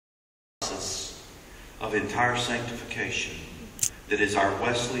of entire sanctification that is our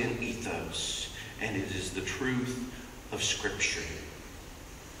Wesleyan ethos, and it is the truth of Scripture.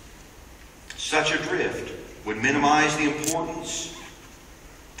 Such a drift would minimize the importance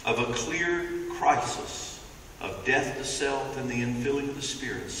of a clear crisis of death to self and the infilling of the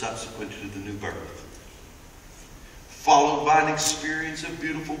Spirit subsequent to the new birth, followed by an experience of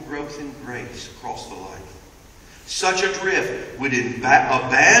beautiful growth in grace across the life. Such a drift would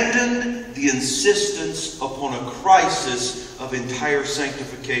abandon the insistence upon a crisis of entire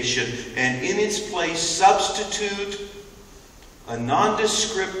sanctification and in its place substitute a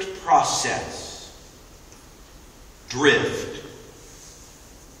nondescript process. Drift.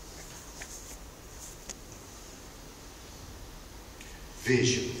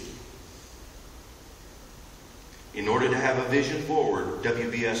 Vision. In order to have a vision forward,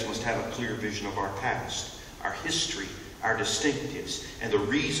 WBS must have a clear vision of our past, our history, our distinctives, and the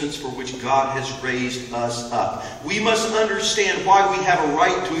reasons for which God has raised us up. We must understand why we have a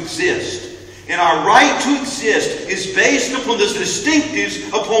right to exist. And our right to exist is based upon the distinctives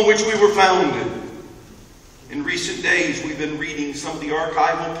upon which we were founded. In recent days, we've been reading some of the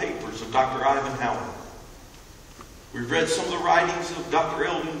archival papers of Dr. Ivan Howard. We've read some of the writings of Dr.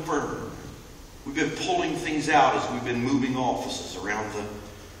 Eldon Furman. We've been pulling things out as we've been moving offices around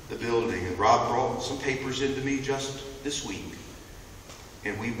the building. And Rob brought some papers into me just this week.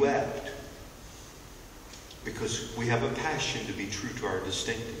 And we wept because we have a passion to be true to our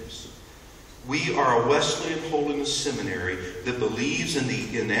distinctives. We are a Wesleyan Holiness Seminary that believes in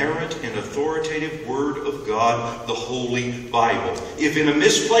the inerrant and authoritative Word of God, the Holy Bible. If in a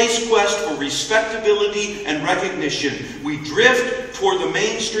misplaced quest for respectability and recognition, we drift toward the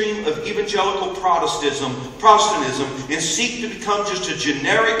mainstream of evangelical Protestantism and seek to become just a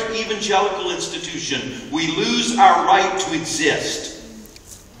generic evangelical institution, we lose our right to exist.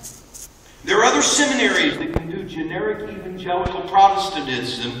 There are other seminaries that can do generic evangelical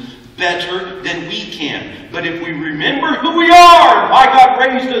Protestantism better than we can. But if we remember who we are and why God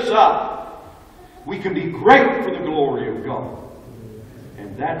raised us up, we can be great for the glory of God.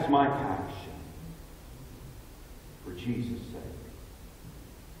 And that's my passion. For Jesus' sake.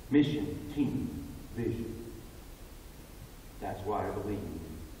 Mission, team, vision. That's why I believe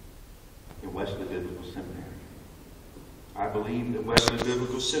in Wesley Biblical Seminary. I believe that Wesley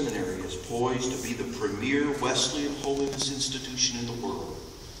Biblical Seminary is poised to be the premier Wesleyan holiness institution in the world,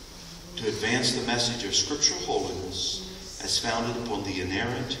 to advance the message of scriptural holiness as founded upon the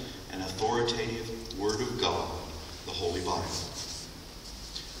inerrant and authoritative Word of God, the Holy Bible.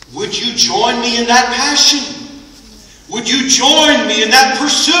 Would you join me in that passion? Would you join me in that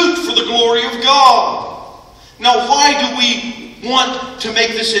pursuit for the glory of God? Now, why do we want to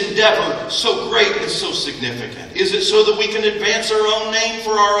make this endeavor so great and so significant? Is it so that we can advance our own name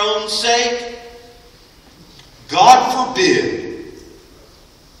for our own sake? God forbid.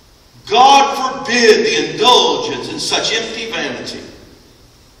 God forbid the indulgence in such empty vanity.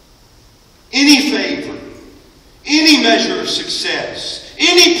 Any favor, any measure of success,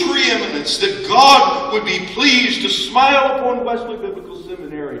 any preeminence that God would be pleased to smile upon Wesley Biblical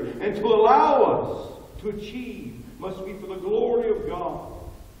Seminary and to allow us to achieve must be for the glory of God,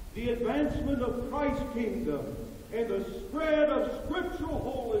 the advancement of Christ's kingdom, and the spread of scriptural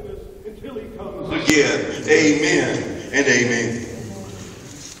holiness until He comes again. Amen and amen.